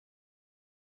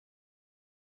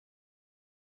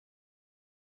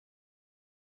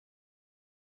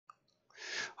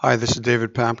Hi, this is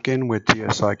David Papkin with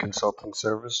TSI Consulting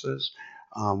Services.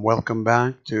 Welcome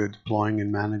back to deploying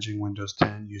and managing Windows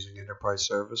 10 using enterprise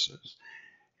services.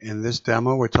 In this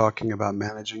demo, we're talking about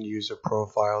managing user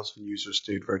profiles and user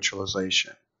state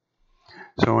virtualization.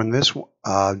 So in this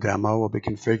demo, we'll be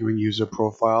configuring user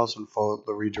profiles and follow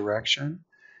the redirection.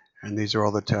 And these are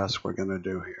all the tasks we're going to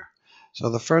do here. So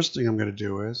the first thing I'm going to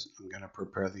do is I'm going to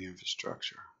prepare the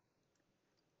infrastructure.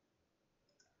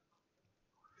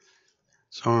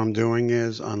 So what I'm doing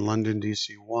is on London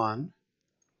DC1,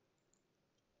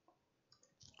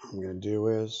 I'm going to do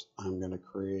is I'm going to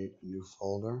create a new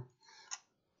folder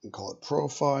and call it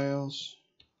Profiles.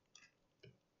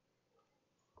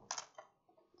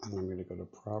 And I'm going to go to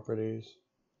Properties,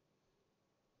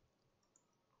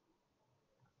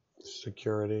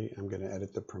 Security. I'm going to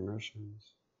edit the permissions.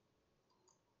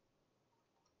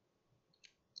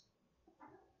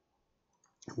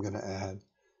 I'm going to add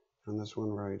on this one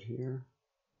right here.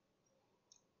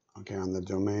 Okay, on the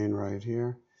domain right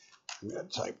here, I'm going to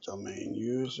type domain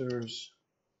users.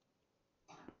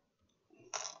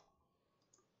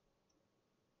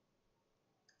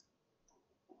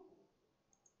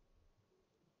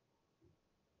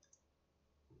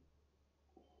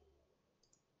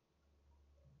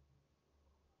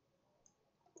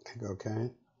 Click OK.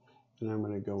 And I'm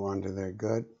going to go onto there.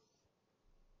 Good.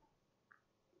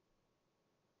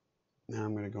 Now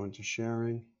I'm going to go into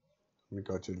sharing. I'm going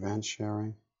to go to advanced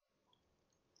sharing.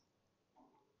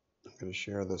 I'm going to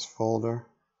share this folder.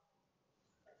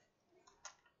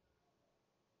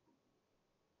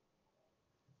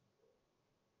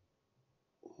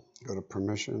 Go to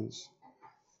permissions.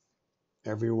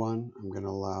 Everyone, I'm going to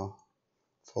allow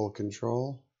full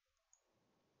control.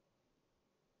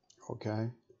 OK.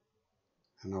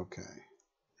 And OK.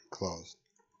 Close.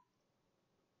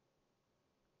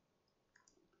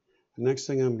 The next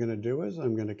thing I'm going to do is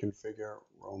I'm going to configure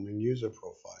roaming user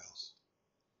profiles.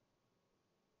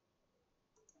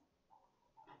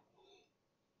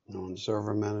 Now in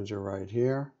Server Manager right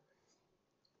here,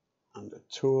 under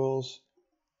Tools,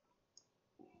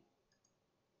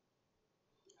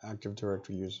 Active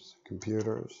Directory Users and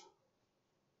Computers.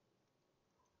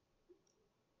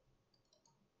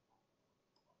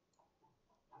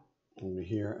 And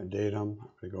here, a datum, I'm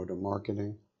going to go to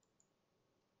Marketing.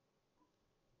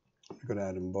 I'm going to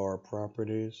add in bar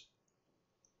Properties.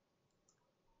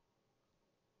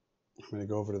 I'm going to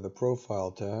go over to the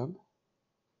Profile tab.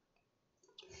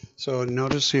 So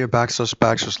notice here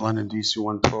 \\_ London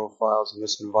DC1 profiles in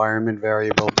this environment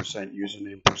variable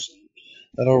 %username %.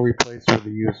 That'll replace with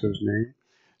the user's name.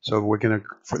 So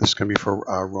this is going to be for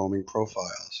roaming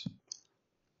profiles.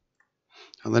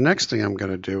 And the next thing I'm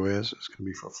going to do is it's going to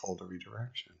be for folder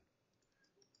redirection.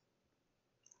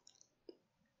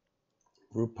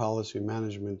 Group Policy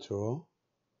Management Tool.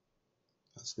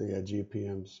 That's the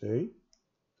GPMC.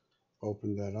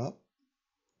 Open that up.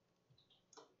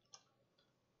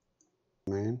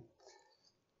 And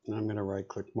I'm going to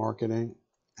right-click Marketing,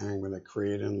 and I'm going to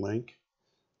create and link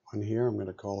one here. I'm going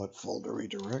to call it Folder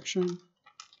Redirection.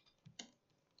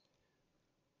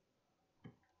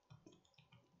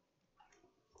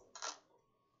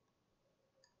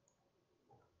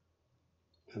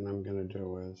 And I'm going to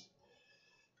do is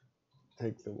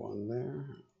take the one there,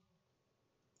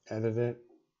 edit it,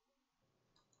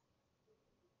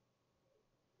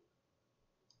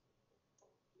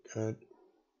 good.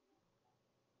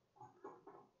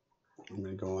 I'm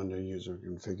going to go under User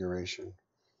Configuration,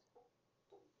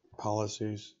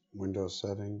 Policies, Windows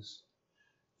Settings,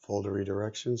 Folder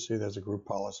Redirection. See, there's a group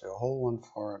policy, a whole one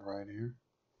for it right here.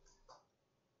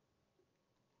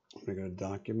 I'm going to go to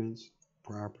Documents,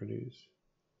 Properties.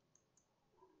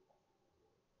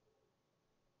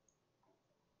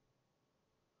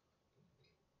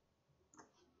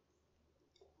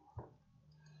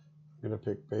 I'm going to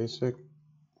pick Basic.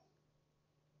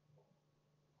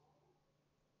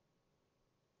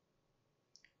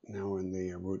 Now in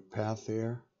the root path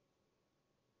here.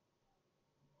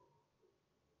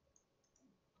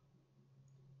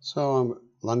 So I'm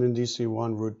London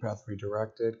DC1 root path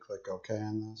redirected. Click OK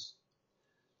on this.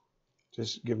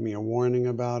 Just give me a warning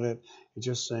about it. It's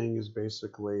just saying is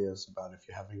basically is about if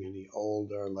you're having any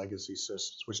older legacy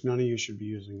systems, which none of you should be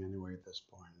using anyway at this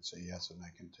point, and say yes and I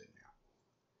continue.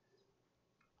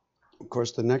 Of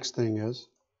course, the next thing is,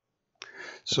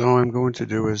 so I'm going to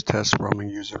do is test roaming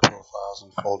user profiles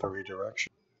and folder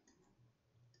redirection.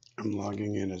 I'm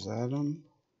logging in as Adam.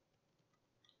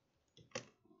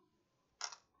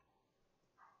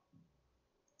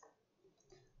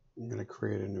 I'm going to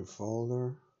create a new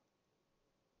folder.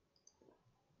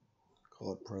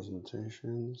 Call it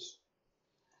Presentations.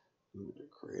 I'm going to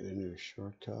create a new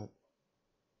shortcut.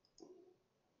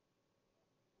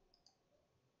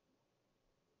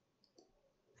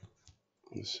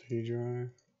 The C drive.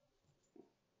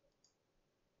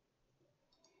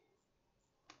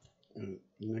 And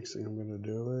the next thing I'm going to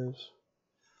do is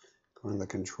go in the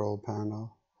control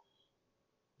panel.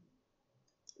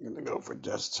 I'm going to go for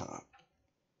desktop.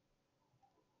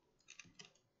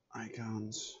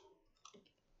 Icons.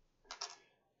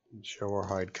 And show or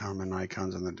hide common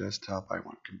icons on the desktop. I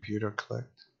want computer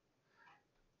clicked.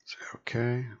 Say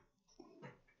OK.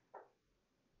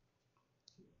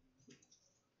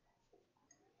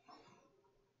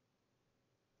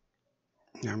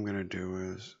 What I'm going to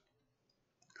do is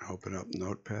open up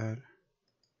Notepad.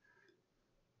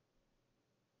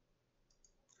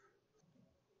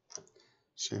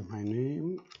 Say my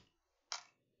name.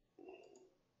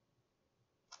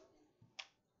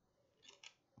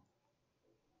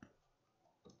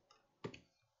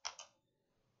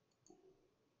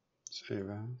 Save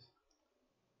as.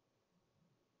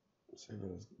 Save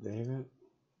it as David.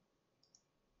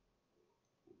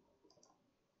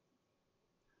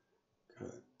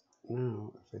 Good.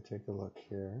 Now, if I take a look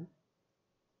here,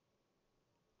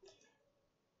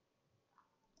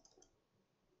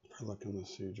 if I look in the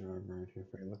C drive right here,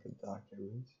 if I look at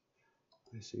documents,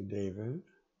 I see David,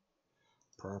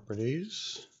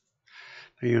 properties.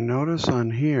 Now you notice on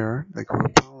here, the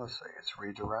group policy, it's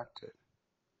redirected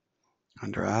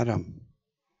under Adam.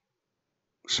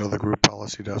 So the group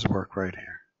policy does work right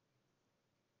here.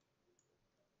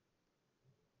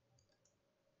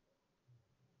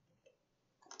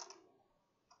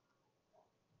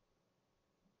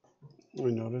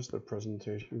 We notice the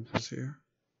presentation is here.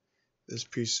 This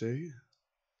PC,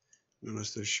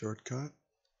 notice this shortcut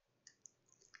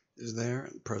is there.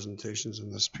 Presentations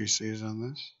in this PC is on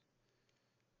this.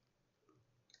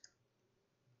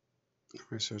 If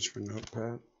I search for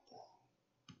Notepad,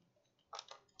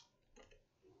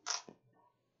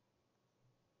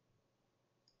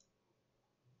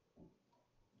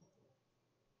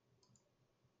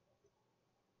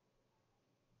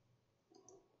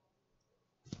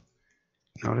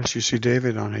 notice you see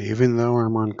David on it. Even though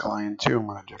I'm on client 2, I'm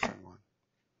on a different one.